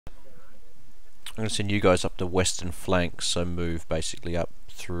I'm going to send you guys up the western flank, so move basically up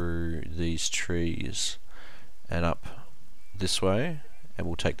through these trees and up this way, and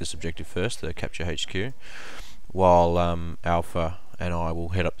we'll take this objective first, the capture HQ, while Alpha and I will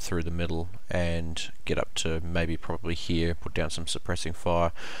head up through the middle and get up to maybe probably here, put down some suppressing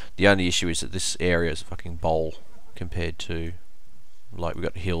fire. The only issue is that this area is a fucking bowl compared to, like, we've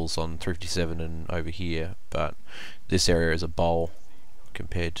got hills on 357 and over here, but this area is a bowl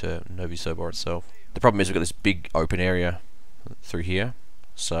compared to Novi Sobor itself. The problem is we've got this big open area through here,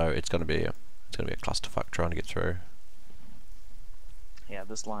 so it's going to be a clusterfuck trying to get through. Yeah,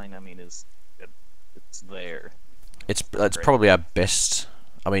 this line, I mean, it's there. It's probably our best.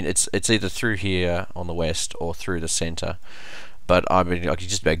 I mean, it's either through here on the west or through the center, but I mean, I can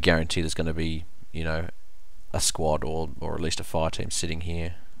just about guarantee there's going to be, you know, a squad or at least a fire team sitting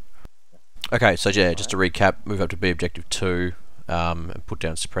here. Okay, so yeah, just to recap, move up to B objective 2. And put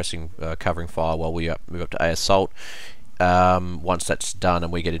down suppressing covering fire while we move up to A assault. Once that's done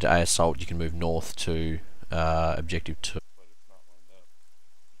and we get into A assault, you can move north to objective 2.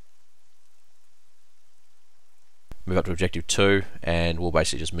 Move up to objective 2 and we'll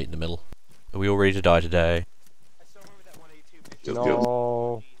basically just meet in the middle. Are we all ready to die today?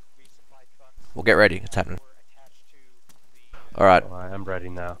 No. Well, get ready, it's happening. Alright. I'm ready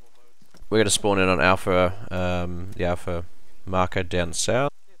now. We're going to spawn in on Alpha, the Alpha marker down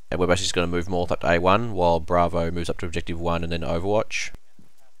south, and we're basically just going to move north up to A1 while Bravo moves up to objective 1 and then Overwatch.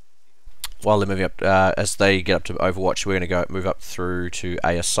 While they're moving up, as they get up to Overwatch, we're going to move up through to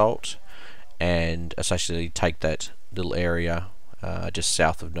A assault and essentially take that little area just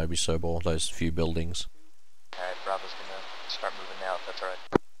south of Novi Sobor, those few buildings. Alright, Bravo's going to start moving now, if that's alright.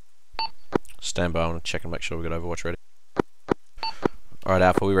 Stand by, I want to check and make sure we've got Overwatch ready. Alright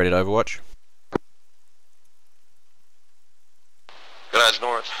Alpha, we ready to Overwatch? Good eyes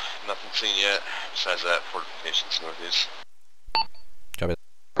north, nothing seen yet, besides that, fortifications northeast. Copy.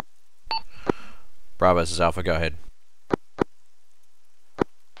 Bravo, this is Alpha, go ahead.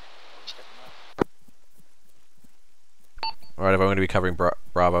 Alright, everyone, going to be covering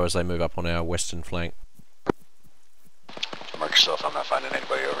Bravo as they move up on our western flank. Mark yourself, I'm not finding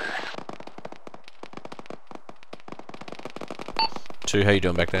anybody over here. 2, how you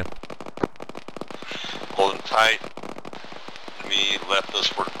doing back there? Holding tight. We left those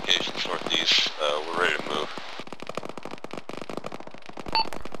fortifications northeast. We're ready to move.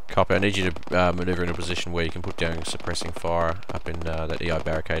 Copy. I need you to maneuver in a position where you can put down suppressing fire up in that EI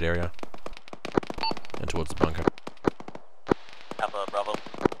barricade area and towards the bunker. Alpha, Bravo.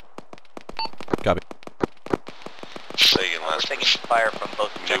 Copy. Sagan, We're taking fire from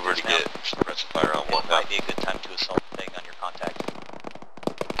both maneuver objectives to now. get suppressive fire on one It now. might be a good time to assault thing on your contact.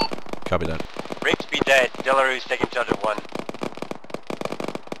 Copy that. Raped be dead. Delarue's taking charge of 1.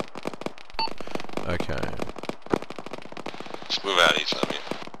 Okay. Let's move out east of me.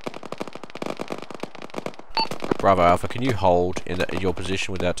 Bravo Alpha, can you hold in your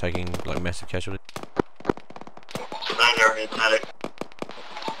position without taking like massive casualty? Commander, medic.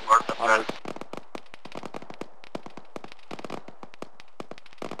 Mark the front.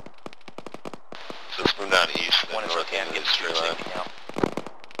 So let's move down east. One is okay, I'm getting to your safety now.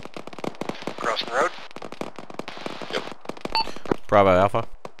 Crossing the road? Yep. Bravo Alpha.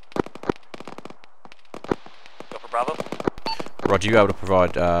 Go for Bravo. Roger, you able to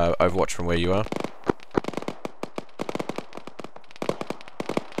provide Overwatch from where you are?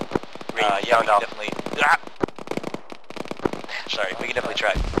 Yeah, we can definitely... Ah! Sorry, we can definitely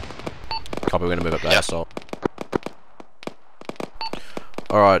try. Copy, we're going to move up to A assault.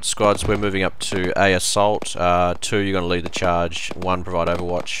 Alright squads, we're moving up to A assault. 2, you're going to lead the charge. 1, provide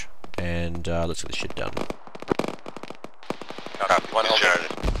Overwatch. And let's get this shit done. Copy. One hold.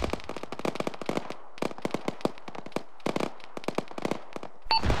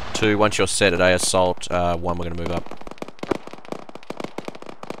 2, once you're set at A assault, 1, we're going to move up.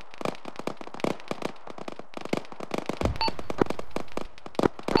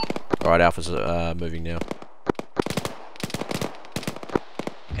 Alright, Alpha's moving now.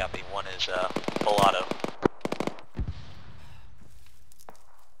 Copy, 1 is full auto.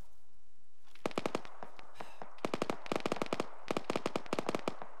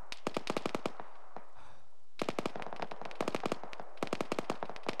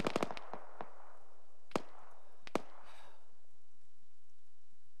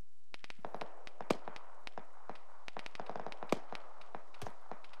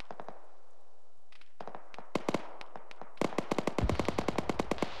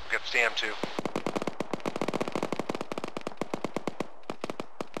 Stand 2.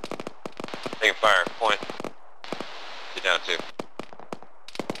 Taking fire. Point. Get down 2.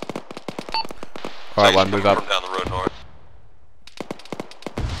 Alright, one, move up. From down the road north.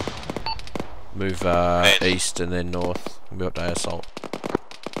 Move east and then north. Move up to assault.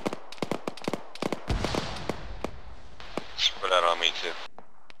 Spread out on me too.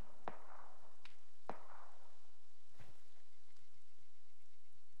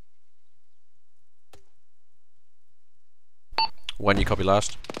 One, you copy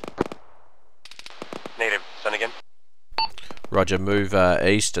last. Negative. Send again. Roger, move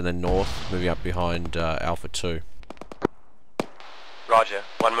east and then north, moving up behind Alpha 2. Roger.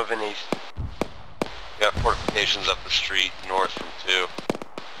 One moving east. We got fortifications up the street north from 2.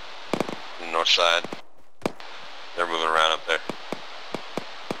 On the north side. They're moving around up there.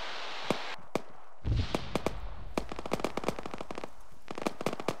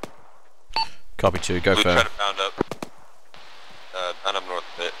 Copy 2, go Blue firm. try to pound up. Pound up north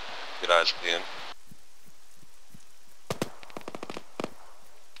a bit. Good eyes at the end.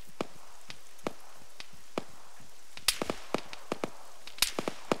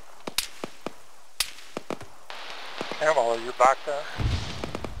 Camel, are you back there?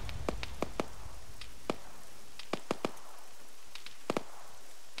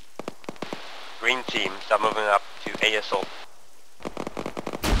 Green team, start moving up to A assault.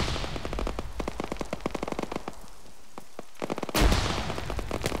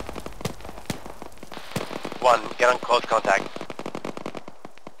 One, get on close contact.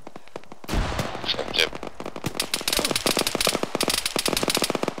 Same tip.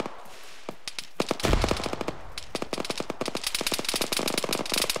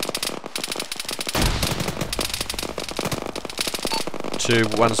 Two,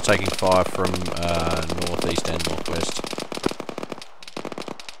 one's taking fire from northeast and northwest.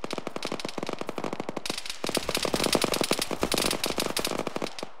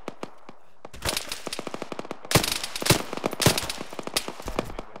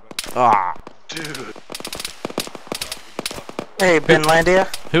 Ah! Dude. Hey, Benlandia.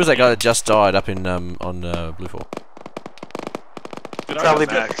 Who was that guy that just died up in on blufor? Probably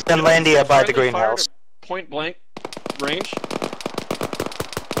Benlandia by the greenhouse. Point blank range.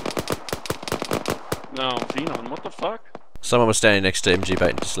 No, Xenon, what the fuck? Someone was standing next to MG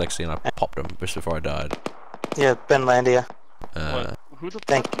Bait and Dyslexia and I popped him just before I died. Yeah, Benlandia. What? Who the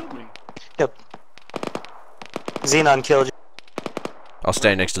thank- fuck killed me? Yep. Xenon killed you. I'll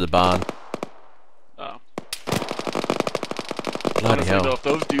stand next to the barn. Oh. Bloody Honestly hell. though, if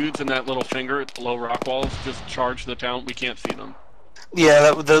those dudes in that little finger below rock walls just charge the town, we can't see them.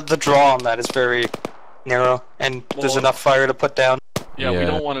 Yeah, the draw on that is very narrow, and there's Well- enough fire to put down. Yeah, we Yeah.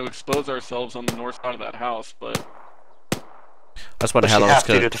 don't want to expose ourselves on the north side of that house, but I just wonder But how you long it's have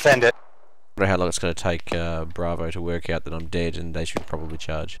to gonna defend it. take Bravo to work out that I'm dead and they should probably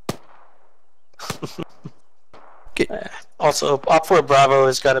charge. Also, Opfor Bravo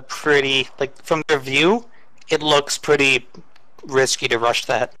has got a pretty, like, from their view, it looks pretty risky to rush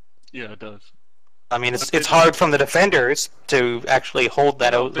that. yeah, it does. I mean, it's hard from the defenders to actually hold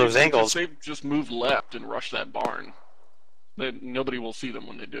that No, out, those angles. They just move left and rush that barn. Nobody will see them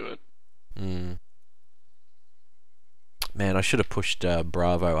when they do it. Mm. Man, I should have pushed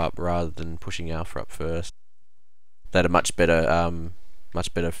Bravo up rather than pushing Alpha up first. They had a much better,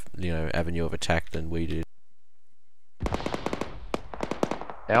 avenue of attack than we did.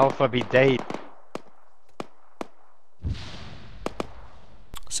 Alpha be dead.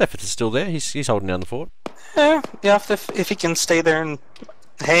 Seffert is still there. He's holding down the fort. Yeah, if he can stay there and,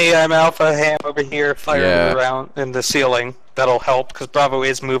 hey, I'm Alpha, hey, I'm over here, fire Yeah. around in the ceiling, that'll help, because Bravo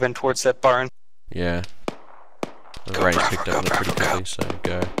is moving towards that barn. Yeah. The Go range Bravo, picked go up on it pretty Bravo, quickly, so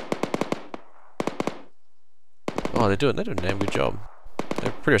go. Oh, they're doing a damn good job.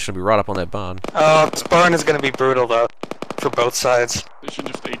 They're pretty much gonna be right up on that barn. This barn is going to be brutal, though, for both sides. They should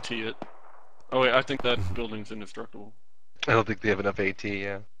just AT it. Oh wait, I think that building's indestructible. I don't think they have enough AT,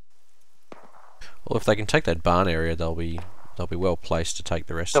 yeah. Well, if they can take that barn area, they'll be well placed to take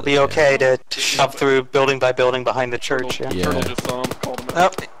the rest. They'll of the be town. okay to shove through building by building behind the church, yeah. Yeah. Turtle just saw him, called him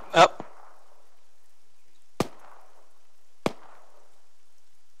out. Up.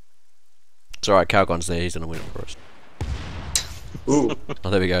 It's alright, Calgon's there. He's gonna win it for us. Ooh. Oh,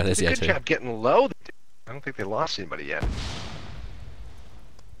 there we go. There's the Good A2. job getting low. I don't think they lost anybody yet.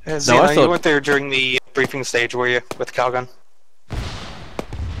 Xenon, I thought- you weren't there during the briefing stage, were you, with Calgon?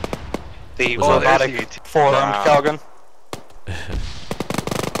 The Was that- robotic there's the AT. four-armed Wow. Calgon?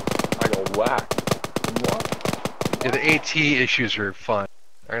 I got whacked. What? Yeah, the AT issues are fun,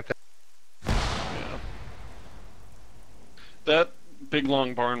 aren't they? Yeah. That big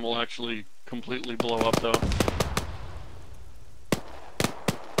long barn will actually completely blow up though.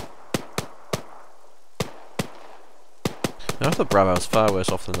 I thought Bravo was far worse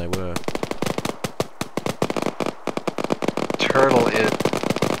off than they were. Turtle is.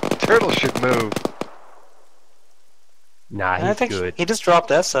 Turtle should move. Nah, I he's think good. he just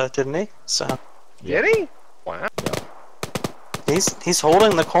dropped Essa, didn't he? So Did he? Wow. he's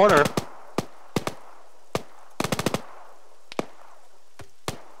holding the corner.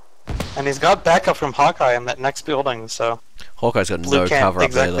 And he's got backup from Hawkeye in that next building, so Hawkeye's got Blue no can't cover up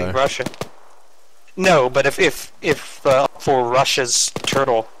exactly there, though. rush it. No, but if Opfor rushes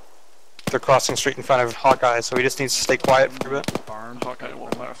Turtle, they're crossing street in front of Hawkeye, so he just needs to stay quiet for a bit. Hawkeye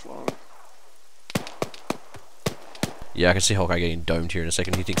won't last long. Yeah, I can see Hawkeye getting domed here in a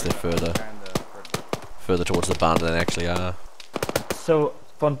second. He thinks they're further towards the barn than they actually are. So,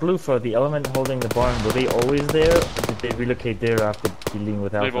 von blufor, the element holding the barn, were they always there? Or did they relocate there after dealing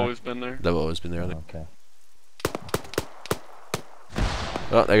with Alpha? They've always been there. They've always been there, I think. Okay.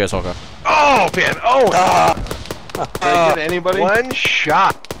 Oh, there goes Hawkeye. Oh, man. Oh! Did I get anybody? One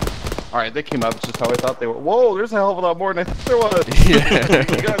shot. Alright, they came up just how I thought they were. Whoa, there's a hell of a lot more than I thought there was. Yeah.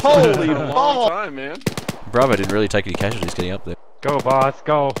 You guys Holy been there a long balls. time, man. Bravo didn't really take any casualties getting up there. Go, boss,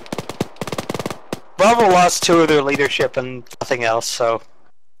 go. Bravo lost 2 of their leadership and nothing else, so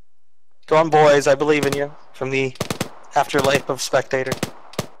go on, boys. I believe in you. From the afterlife of Spectator.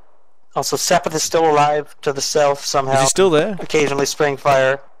 Also, Sepith is still alive to the south somehow. Is he still there? Occasionally spraying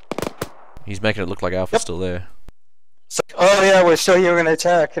fire. He's making it look like Alpha's still there. It's like, oh yeah, we're still here, we're gonna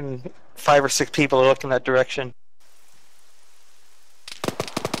attack, and 5 or 6 people are looking that direction.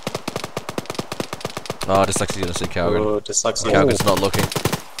 Oh, Dyslexy's gonna see Calgan. Oh, Dyslexia. Calgan's not looking.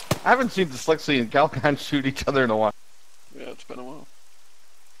 I haven't seen Dyslexia and Calcan shoot each other in a while. Yeah, it's been a while.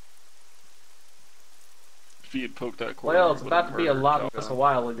 If he had poked that corner, Well, it's he about to would've be a murdered lot Calgon. worse a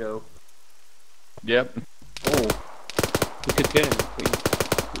while ago. Yep. Oh. Good game. We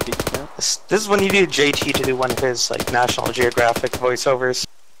beat that. This is when you need JT to do one of his like National Geographic voiceovers.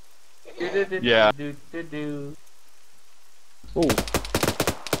 Yeah. Oh.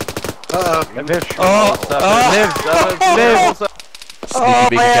 Live. Oh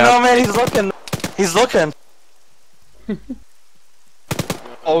big man, cap. oh man, he's looking. He's looking.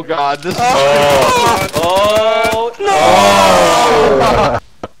 Oh god, this is Oh no!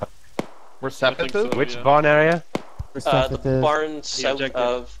 We're I think Sepith? so, Which yeah. barn area? The barn south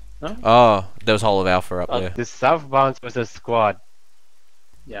of. Oh, there was whole of Alpha up there. The south barn was a squad.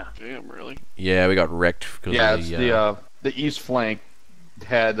 Yeah. Damn, really? Yeah, we got wrecked because Yeah, of it's the, the east flank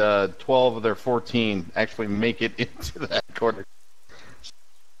had 12 of their 14 actually make it into that corner.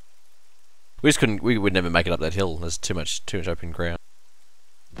 we just couldn't. We would never make it up that hill. There's too much open ground.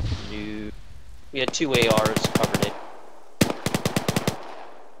 We had 2 ARs covered it.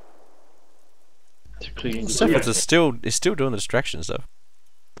 Sepith is still doing the distraction stuff.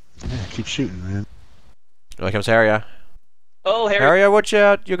 Yeah, keep shooting, man. Oh, here comes Harrier. Oh, Harry. Harrier, watch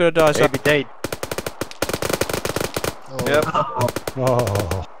out! You're gonna die, son. Baby date. Oh. Yep.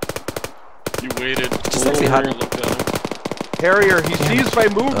 Oh. You waited. Just actually had- Looked at him. Harrier, he sees my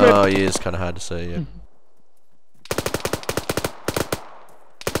movement! Oh, he is kind of hard to see. Yeah.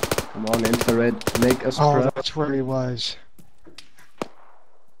 Come on, infrared. Make us Oh, proud. that's where he was.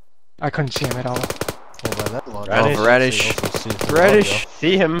 I couldn't see him at all. Radish. Oh, Radish. Radish.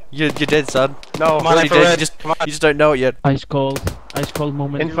 See him. You're dead, son. No. Come on, You're infrared. dead. You just don't know it yet. Ice cold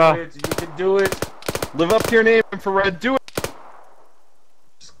moment. Info. You can do it! Live up to your name, Infrared, do it!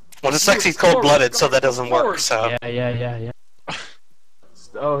 Well, Dyslexia's cold-blooded, so that doesn't work. So Yeah.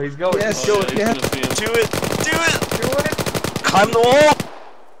 Oh, he's going. Yes, Oh, yeah, he's gonna see him. Do it! Do it! climb the wall.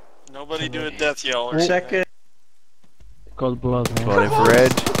 Nobody do a death yell or Second. Cold blood, man. Come on,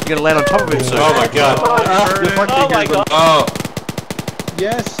 infrared. You're gonna land on top of him soon. Oh my god. Oh my god! Oh.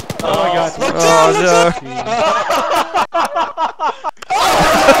 Yes. Oh my god!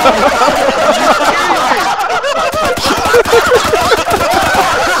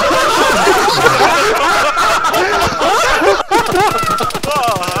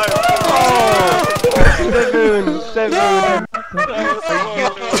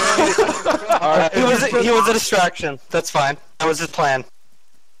 He was a distraction. That's fine. That was his plan.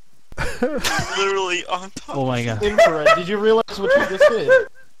 Literally on top. Oh my god. Infrared. Did you realize what you just did?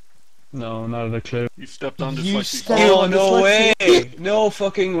 No, not a clue. You stepped on You Dyslexia. stepped Oh, no way! No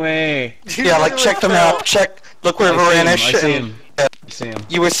fucking way! Yeah, like check the map. Check. Look where Varanish. I see him.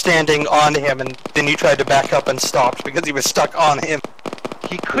 You were standing on him, and then you tried to back up and stopped because he was stuck on him.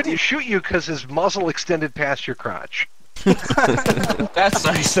 He couldn't shoot you because his muzzle extended past your crotch. That's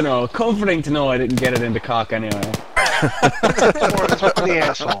nice to know. Comforting to know I didn't get it into cock anyway. That's what the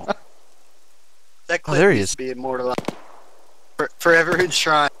asshole. That clip there he needs is. to be immortalized. Forever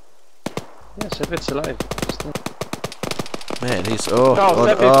enshrined. Yes, if it's alive. Man, he's No, no.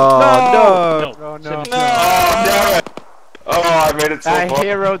 no. Oh, No. No! I made it so That far.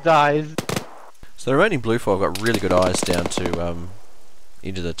 hero dies. So the remaining blufor have got really good eyes down to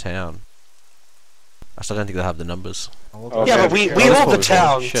into the town. I still don't think they have the numbers. Yeah, but we hold the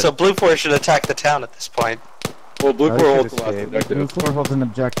town, Shit. so blufor should attack the town at this point. Well, blufor holds the last objective. Blufor holds an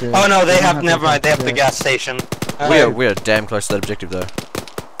objective. Oh no, they don't have. Never mind. They have the gas station. We are damn close to that objective though.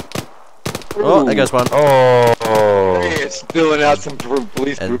 Oh, there goes one. Oh, hey, it's spilling out some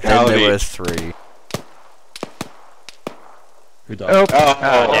police And then brutality. there were 3. Who died?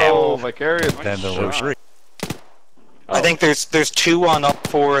 Oh, vicarious. I think there's 2 on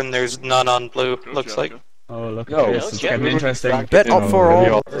Opfor and there's none on blue. Looks like. Oh, look No, at this. It's getting interesting. Bet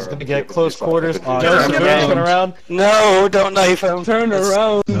Opfor all. It's gonna get close quarters. Oh, No, turn turn around. No, don't knife him. Turn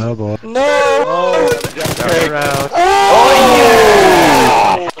around. No, boy. No. Turn around. Oh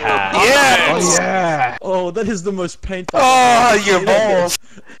yeah! Yes! Oh, yeah! Oh, that is the most painful. Oh, your balls!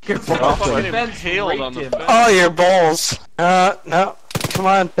 Your balls! Tailed on the fence. Oh, your balls! No. Come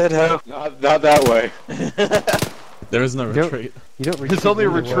on, Pidho. Not that way. There is no retreat. You don't retreat. There's only a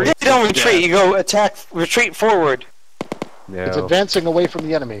retreat. You don't retreat, you go attack, retreat forward. It's advancing away from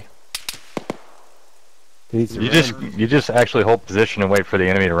the enemy. You just actually hold position and wait for the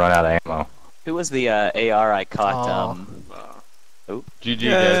enemy to run out of ammo. Who was the AR I caught? GG, guys.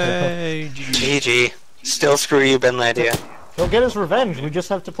 Yay, GG. Still screw you, Ben Ladia. He'll get his revenge. We just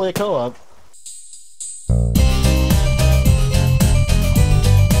have to play a co-op.